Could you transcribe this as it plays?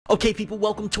Okay people,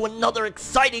 welcome to another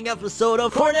exciting episode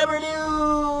of Fornever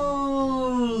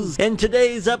News! In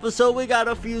today's episode, we got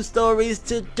a few stories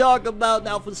to talk about.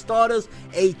 Now for starters,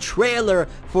 a trailer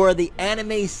for the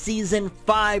anime season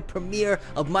 5 premiere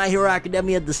of My Hero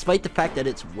Academia, despite the fact that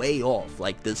it's way off.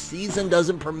 Like, the season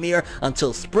doesn't premiere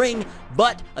until spring,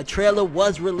 but a trailer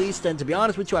was released, and to be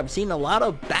honest with you, I've seen a lot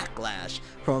of backlash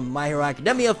from My Hero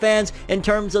Academia fans in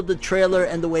terms of the trailer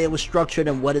and the way it was structured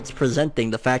and what it's presenting.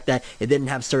 The fact that it didn't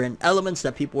have certain elements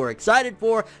that people were excited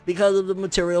for because of the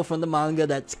material from the manga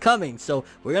that's coming. So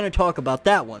we're going to talk about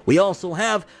that one. We also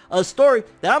have a story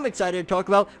that I'm excited to talk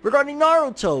about regarding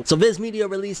Naruto. So Viz Media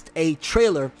released a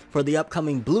trailer for the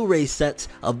upcoming Blu-ray sets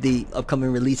of the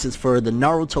upcoming releases for the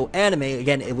Naruto anime.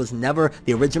 Again, it was never,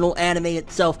 the original anime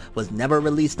itself was never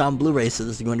released on Blu-ray, so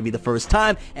this is going to be the first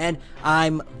time, and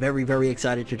I'm very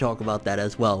excited to talk about that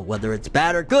as well. Whether it's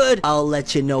bad or good, I'll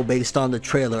let you know based on the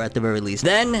trailer at the very least.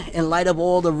 Then, in light of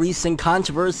all the recent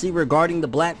controversy regarding the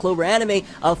Black Clover anime,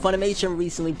 Funimation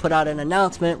recently put out an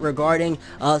announcement regarding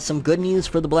some good news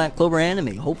for the Black Clover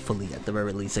anime, hopefully at the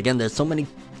very least. Again, there's so many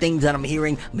things that I'm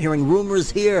hearing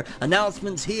rumors here,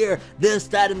 announcements here, this,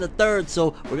 that, and the third,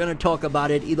 so we're gonna talk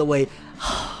about it either way.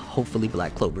 Hopefully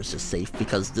Black Clover's just safe,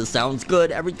 because this sounds good.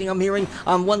 Everything I'm hearing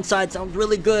on one side sounds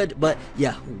really good, but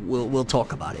yeah, we'll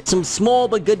talk about it. Some small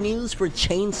but good news for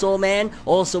Chainsaw Man.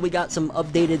 Also, we got some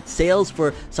updated sales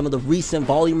for some of the recent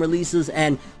volume releases,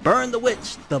 and Burn the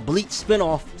Witch, the Bleach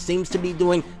spinoff, seems to be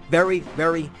doing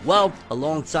very well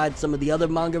alongside some of the other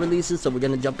manga releases, so we're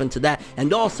gonna jump into that.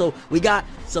 And also, we got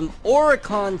some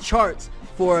Oricon charts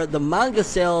for the manga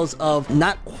sales of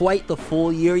not quite the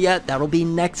full year yet. That'll be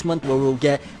next month, where we'll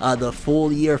get the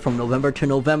full year from November to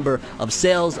November of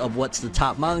sales of what's the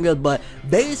top manga. But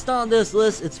based on this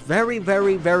list, it's very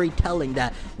telling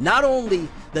that not only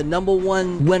the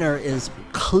 #1 winner is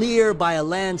clear by a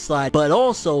landslide, but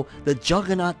also the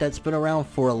juggernaut that's been around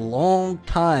for a long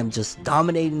time, just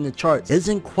dominating the charts,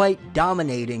 isn't quite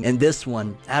dominating in this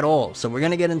one at all. So we're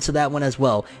gonna get into that one as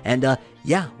well. And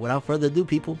yeah, without further ado,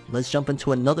 people, let's jump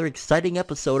into another exciting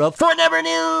episode of Fornever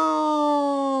News!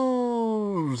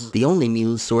 The only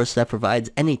news source that provides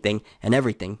anything and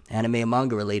everything anime and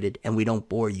manga related, and we don't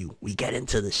bore you. We get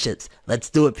into the shits. Let's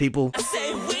do it, people. I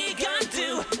say we gonna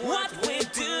do what we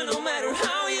do, no matter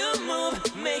how you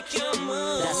move, make your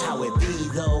move. That's how it be,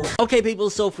 though. Okay, people,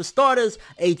 so for starters,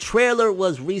 a trailer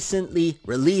was recently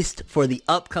released for the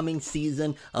upcoming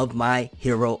season of My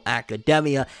Hero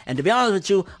Academia. And to be honest with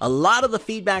you, a lot of the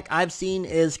feedback I've seen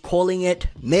is calling it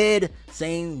mid,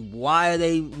 saying, why are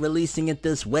they releasing it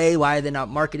this way? Why are they not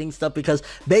marketing stuff? Because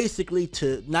basically,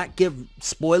 to not give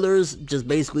spoilers, just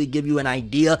basically give you an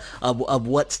idea of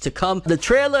what's to come. The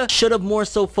trailer should have more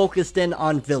so focused in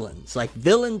on villains. Like,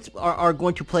 villains are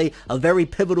going to play a very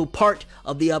pivotal part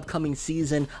of the upcoming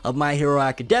season of My Hero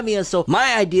Academia. So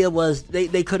my idea was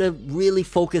they could have really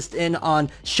focused in on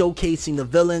showcasing the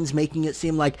villains, making it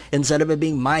seem like instead of it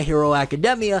being My Hero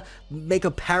Academia, make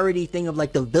a parody thing of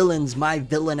like the villains, My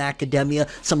Villain Academia.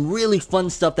 Some really fun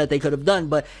stuff that they could have done,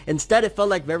 but instead it felt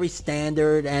like very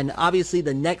standard. And obviously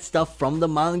the next stuff from the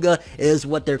manga is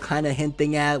what they're kind of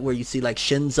hinting at, where you see like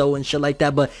Shinzo and shit like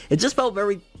that, but it just felt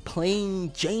very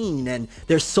plain Jane. And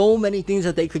there's so many things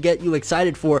that they could get you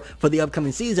excited for the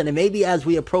upcoming season, and maybe as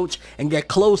we approach and get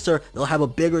closer, they'll have a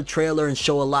bigger trailer and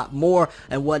show a lot more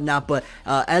and whatnot. But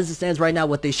as it stands right now,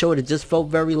 what they showed, it just felt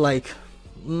very like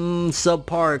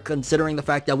subpar, considering the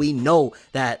fact that we know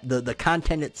that the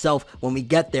content itself, when we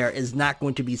get there, is not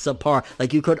going to be subpar.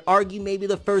 Like, you could argue maybe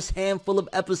the first handful of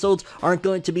episodes aren't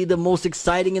going to be the most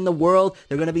exciting in the world.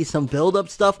 They're going to be some build-up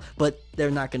stuff, but they're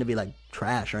not going to be like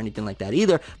trash or anything like that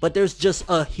either. But there's just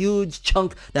a huge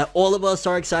chunk that all of us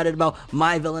are excited about,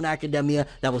 My Villain Academia,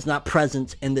 that was not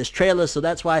present in this trailer. So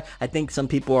that's why I think some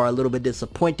people are a little bit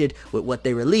disappointed with what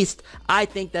they released. I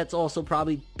think that's also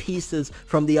probably pieces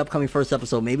from the upcoming first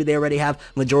episode. Maybe they already have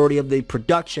majority of the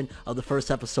production of the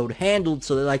first episode handled,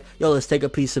 so they're like, yo, let's take a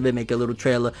piece of it, make a little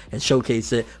trailer and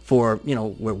showcase it for, you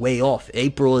know, we're way off.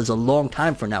 April is a long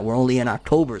time from now. We're only in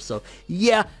October. So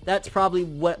yeah, that's probably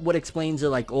what explains it.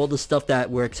 Like, all the stuff that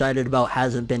we're excited about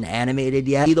hasn't been animated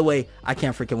yet. Either way, I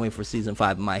can't freaking wait for season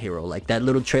 5 of My Hero. Like, that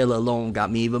little trailer alone got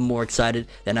me even more excited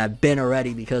than I've been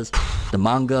already, because the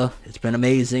manga, it's been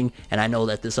amazing, and I know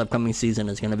that this upcoming season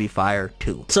is going to be fire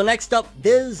too. So next up,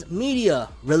 Viz Media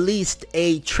released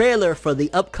a trailer for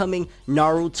the upcoming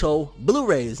Naruto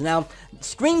Blu-Rays. Now,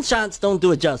 screenshots don't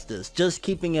do it justice, just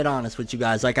keeping it honest with you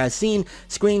guys. Like, I've seen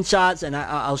screenshots, and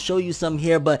I'll show you some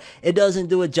here, but it doesn't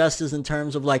do it justice in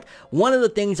terms of, like, one of the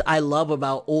things I love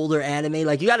about older anime,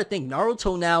 like, you gotta think,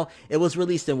 Naruto now, it was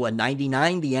released in, what,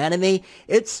 99, the anime?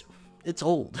 It's it's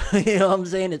old. You know what I'm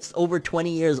saying? It's over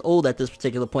 20 years old at this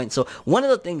particular point. So one of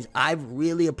the things I've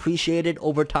really appreciated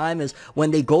over time is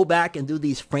when they go back and do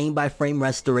these frame by frame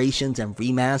restorations and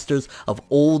remasters of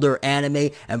older anime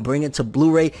and bring it to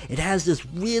Blu-ray. It has this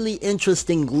really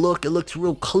interesting look. It looks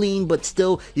real clean, but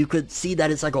still you could see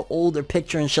that it's like an older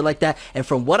picture and shit like that. And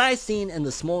from what I've seen in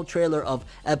the small trailer of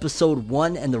episode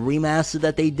 1 and the remaster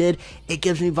that they did, it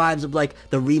gives me vibes of like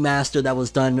the remaster that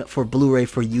was done for Blu-ray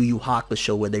for Yu Yu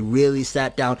Hakusho, where they really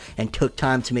sat down and took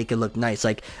time to make it look nice.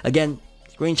 Like, again,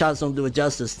 screenshots don't do it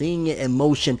justice. Seeing it in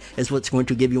motion is what's going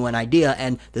to give you an idea.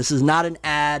 And this is not an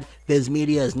ad. Viz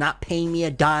Media is not paying me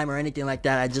a dime or anything like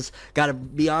that. I just gotta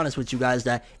be honest with you guys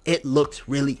that it looks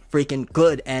really freaking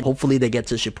good, and hopefully they get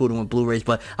to Shippuden with Blu-rays.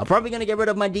 But I'm probably gonna get rid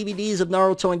of my DVDs of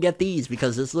Naruto and get these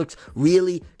because this looks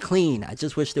really clean. I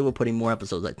just wish they were putting more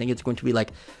episodes. I think it's going to be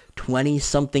like 20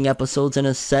 something episodes in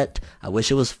a set. I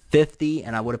wish it was 50,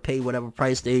 and I would have paid whatever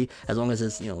price they, as long as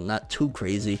it's, you know, not too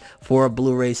crazy for a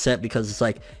Blu-ray set, because it's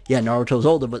like, yeah, Naruto's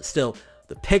older, but still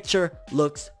the picture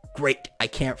looks great. I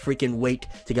can't freaking wait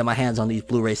to get my hands on these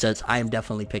Blu-ray sets. I am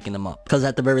definitely picking them up because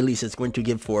at the very least it's going to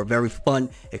give for a very fun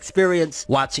experience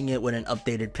watching it with an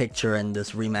updated picture, and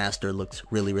this remaster looks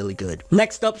really, really good.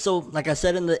 Next up, so like I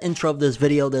said in the intro of this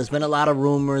video, there's been a lot of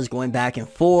rumors going back and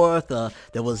forth.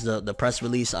 There was the press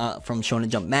release from Shonen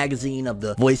Jump magazine of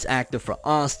the voice actor for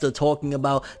Asta talking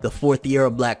about the 4th year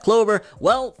of Black Clover.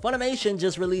 Well, Funimation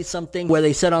just released something where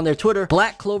they said on their Twitter,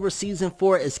 Black Clover season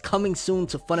 4 is coming soon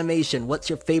to Funimation. What's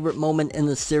your favorite moment in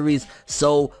the series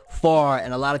so far?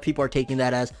 And a lot of people are taking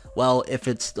that as, well, if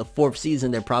it's the 4th season,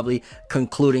 they're probably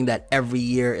concluding that every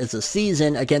year is a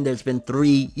season. Again, there's been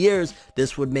 3 years.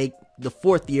 This would make the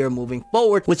 4th year moving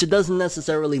forward, which it doesn't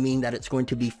necessarily mean that it's going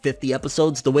to be 50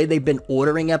 episodes. The way they've been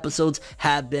ordering episodes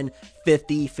have been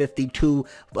 50, 52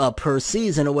 per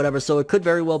season or whatever, so it could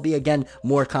very well be, again,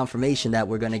 more confirmation that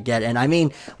we're gonna get. And I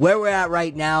mean, where we're at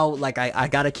right now, like I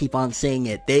gotta keep on saying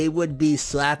it, they would be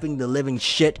slapping the living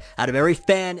shit out of every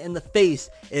fan in the face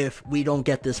if we don't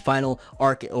get this final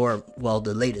arc, or, well,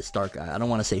 the latest arc, I don't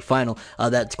want to say final,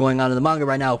 that's going on in the manga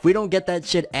right now. If we don't get that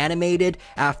shit animated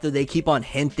after they keep on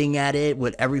hinting at it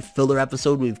with every filler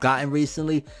episode we've gotten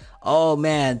recently, oh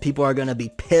man, people are gonna be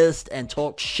pissed and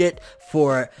talk shit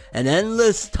for an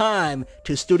endless time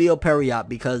to Studio Period,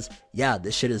 because yeah,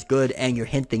 this shit is good and you're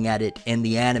hinting at it in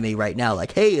the anime right now,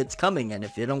 like, hey, it's coming, and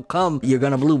if it don't come, you're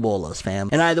gonna blue ball us, fam.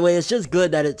 And either way, it's just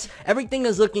good that it's, everything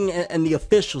is looking, in the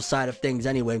official side of things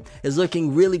anyway, is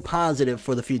looking really positive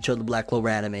for the future of the Black Clover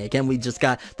anime. Again, we just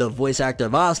got the voice actor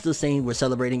of Asta saying we're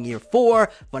celebrating year 4,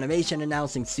 Funimation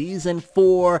announcing season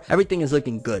 4, everything is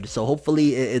looking good, so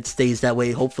hopefully it stays that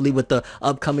way. Hopefully with the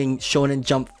upcoming Shonen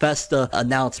Jump Festa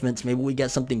announcements, maybe we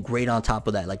get something great on top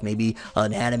of that, like maybe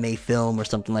an anime film or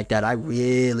something like that. I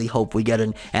really hope we get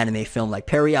an anime film. Like,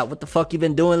 Period, what the fuck you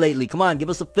been doing lately? Come on, give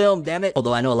us a film, damn it.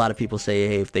 Although I know a lot of people say,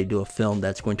 hey, if they do a film,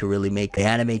 that's going to really make the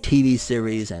anime TV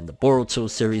series and the Boruto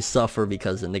series suffer,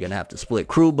 because then they're gonna have to split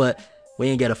crew. But we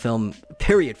ain't get a film,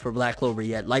 period, for Black Clover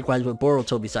yet. Likewise with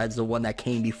Boruto, besides the one that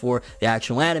came before the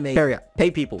actual anime. Period.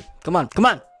 Pay people. Come on, come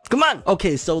on. Come on!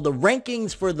 Okay, so the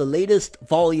rankings for the latest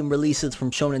volume releases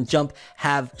from Shonen Jump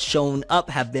have shown up,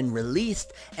 have been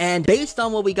released, and based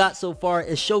on what we got so far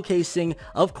is showcasing,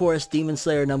 of course, Demon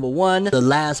Slayer number 1, The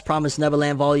Last Promised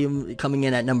Neverland volume coming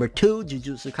in at number 2,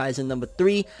 Jujutsu Kaisen number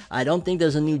 3. I don't think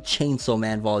there's a new Chainsaw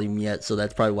Man volume yet, so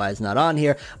that's probably why it's not on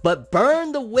here. But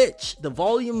Burn the Witch, the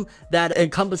volume that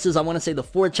encompasses, I want to say, the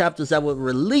 4 chapters that were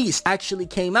released, actually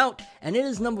came out, and it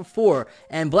is number 4,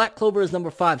 and Black Clover is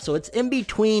number 5, so it's in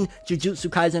between Jujutsu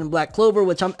Kaisen and Black Clover,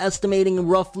 which I'm estimating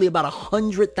roughly about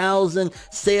 100,000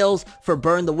 sales for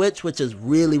Burn the Witch, which is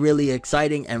really, really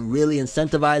exciting and really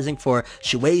incentivizing for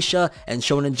Shueisha and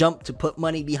Shonen Jump to put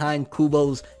money behind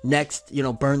Kubo's next, you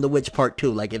know, Burn the Witch Part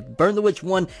 2. Like, if Burn the Witch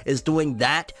 1 is doing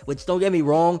that, which, don't get me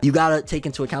wrong, you gotta take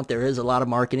into account there is a lot of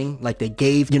marketing. Like, they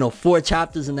gave, you know, 4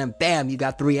 chapters and then bam, you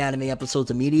got 3 anime episodes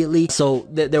immediately. So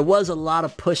there was a lot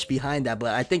of push behind that,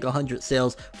 but I think 100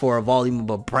 sales for a volume of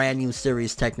a brand new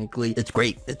series, technically, it's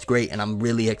great. It's great, and I'm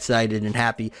really excited and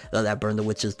happy that Burn the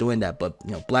Witch is doing that. But,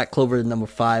 you know, Black Clover is number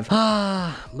 5.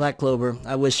 Black Clover,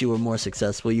 I wish you were more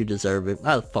successful. You deserve it.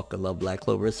 I fucking love Black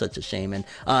Clover. It's such a shame. And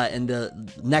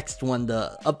the next one,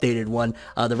 the updated one,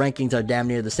 the rankings are damn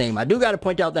near the same. I do gotta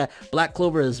point out that Black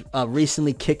Clover is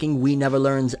recently kicking We Never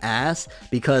Learn's ass,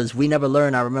 because We Never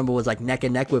Learn, I remember, was like neck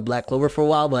and neck with Black Clover for a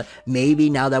while, but maybe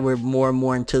now that we're more and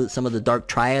more into some of the Dark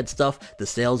Triad stuff, the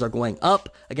sales are going up.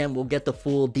 Again, we'll get the full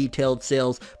full detailed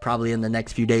sales probably in the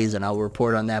next few days, and I'll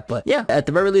report on that. But yeah, at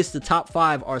the very least, the top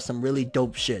 5 are some really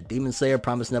dope shit. Demon Slayer,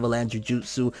 Promised Neverland,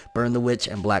 Jujutsu, Burn the Witch,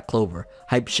 and Black Clover.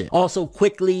 Hype shit. Also,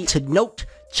 quickly to note,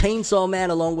 Chainsaw Man,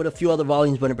 along with a few other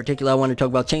volumes, but in particular I want to talk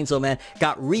about Chainsaw Man,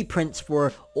 got reprints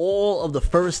for all of the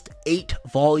first 8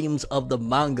 volumes of the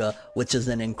manga, which is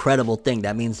an incredible thing.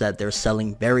 That means that they're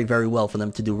selling very, very well for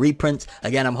them to do reprints.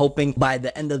 Again, I'm hoping by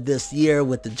the end of this year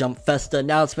with the Jump Festa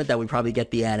announcement that we probably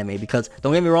get the anime, because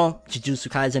don't get me wrong, Jujutsu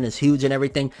Kaisen is huge and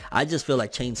everything. I just feel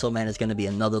like Chainsaw Man is going to be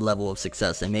another level of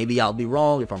success, and maybe I'll be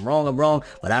wrong. If I'm wrong, I'm wrong,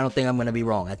 but I don't think I'm going to be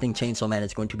wrong. I think Chainsaw Man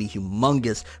is going to be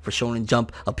humongous for Shonen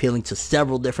Jump, appealing to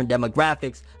several different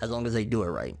demographics as long as they do it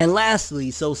right. And lastly,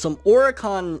 so some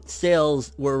Oricon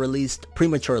sales were released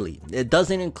prematurely. It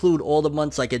doesn't include all the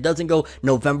months, like it doesn't go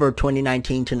November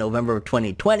 2019 to November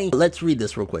 2020. Let's read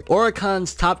this real quick.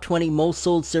 Oricon's top 20 most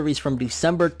sold series from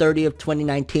December 30th,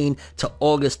 2019 to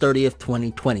August 30th,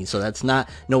 2020. So that's not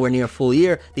nowhere near a full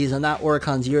year. These are not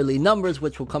Oricon's yearly numbers,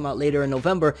 which will come out later in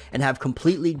November and have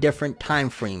completely different time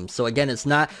frames. So again, it's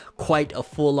not quite a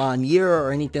full-on year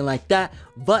or anything like that.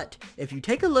 But if you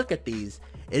take a look at these,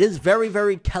 it is very,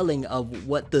 very telling of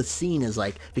what the scene is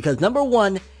like. Because number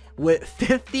one, with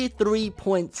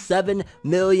 53.7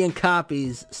 million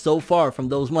copies so far from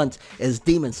those months, is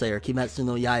Demon Slayer, Kimetsu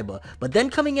no Yaiba. But then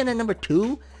coming in at number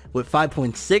 2 with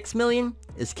 5.6 million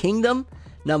is Kingdom.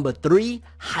 Number 3,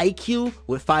 Haikyuu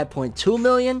with 5.2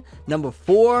 million. Number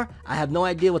 4, I have no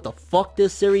idea what the fuck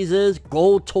this series is,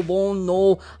 Go Tobon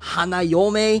no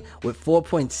Hanayome with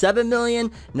 4.7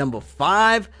 million. Number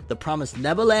 5, The Promised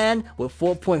Neverland with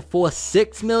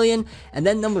 4.46 million. And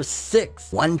then number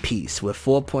 6, One Piece with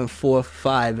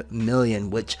 4.45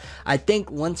 million, which I think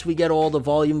once we get all the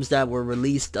volumes that were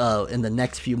released in the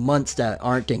next few months that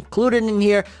aren't included in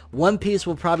here, One Piece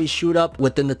will probably shoot up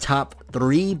within the top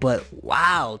 3. But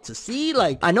wow, to see,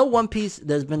 like, I know One Piece,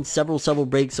 there's been several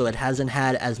breaks, so it hasn't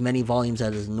had as many volumes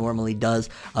as it normally does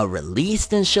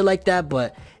released and shit like that,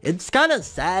 but it's kind of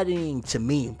saddening to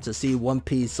me to see One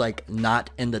Piece like not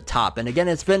in the top. And again,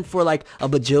 it's been for like a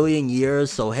bajillion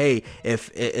years, so hey,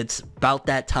 if it's about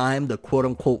that time, the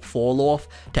quote-unquote fall off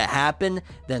to happen,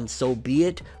 then so be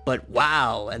it. But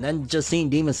wow, and then just seeing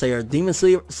Demon Slayer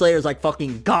is like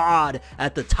fucking God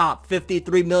at the top,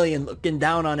 53 million, looking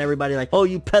down on everybody like, oh,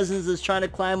 you peasants is trying to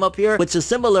climb up here, which is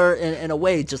similar in a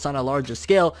way, just on a larger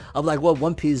scale of like what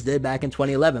One Piece did back in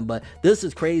 2011. But this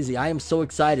is crazy. I am so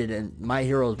excited, and My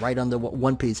Hero is right under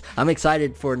One Piece. I'm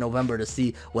excited for November to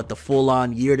see what the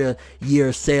full-on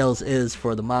year-to-year sales is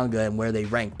for the manga and where they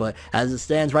rank. But as it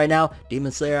stands right now,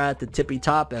 Demon Slayer at the tippy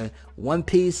top, and One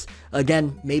Piece,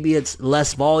 again, maybe it's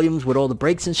less volumes with all the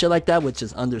breaks and shit like that, which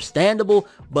is understandable,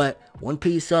 but One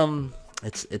Piece,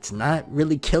 it's not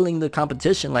really killing the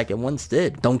competition like it once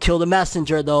did. Don't kill the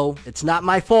messenger though. It's not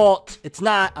my fault. It's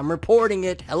not. I'm reporting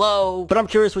it. Hello. But I'm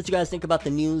curious what you guys think about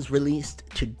the news released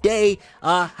today.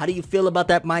 How do you feel about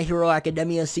that My Hero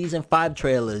Academia Season 5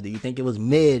 trailer? Do you think it was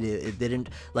mid? It didn't,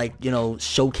 like, you know,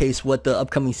 showcase what the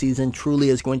upcoming season truly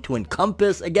is going to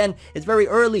encompass? Again, it's very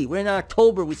early. We're in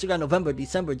October. We still got November,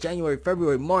 December, January,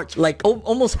 February, March. Like,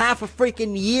 almost half a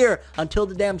freaking year until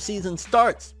the damn season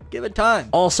starts. Give it time.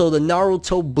 Also, the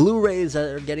Naruto Blu-Rays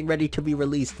are getting ready to be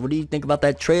released. What do you think about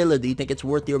that trailer? Do you think it's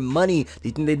worth your money? Do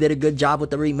you think they did a good job with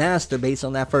the remaster based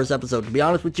on that first episode? To be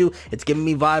honest with you, it's giving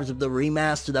me vibes of the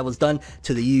remaster that was done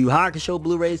to the Yu Yu Hakusho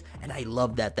Blu-Rays, and I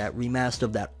love that remaster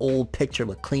of that old picture,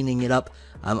 but cleaning it up.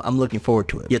 I'm looking forward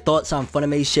to it. Your thoughts on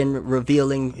Funimation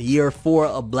revealing year 4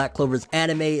 of Black Clover's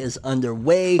anime is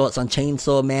underway. Thoughts on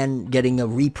Chainsaw Man getting a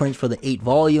reprint for the 8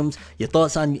 volumes. Your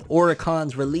thoughts on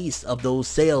Oricon's release of those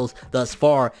sales thus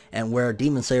far and where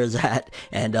Demon Slayer is at,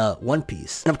 and One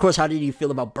Piece. And of course, how did you feel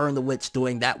about Burn the Witch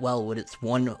doing that well with its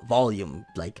 1 volume?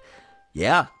 Like,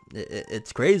 yeah,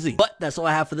 it's crazy. But that's all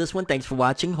I have for this one. Thanks for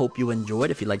watching. Hope you enjoyed.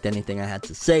 If you liked anything I had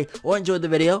to say or enjoyed the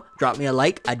video, drop me a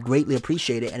like. I'd greatly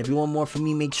appreciate it. And if you want more from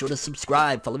me, make sure to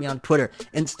subscribe. Follow me on Twitter,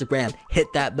 Instagram. Hit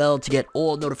that bell to get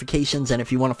all notifications. And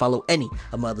if you want to follow any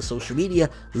of my other social media,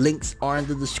 links are in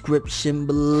the description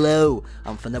below.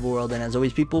 I'm ForneverWorld, and as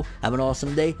always, people, have an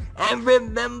awesome day. And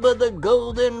remember the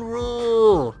golden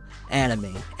rule: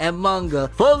 anime and manga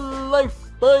for life.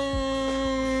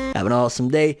 Bye. Have an awesome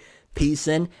day. Peace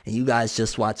in, and you guys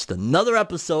just watched another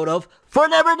episode of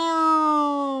Fornever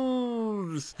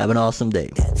News. Have an awesome day.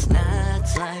 It's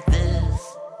nights like this.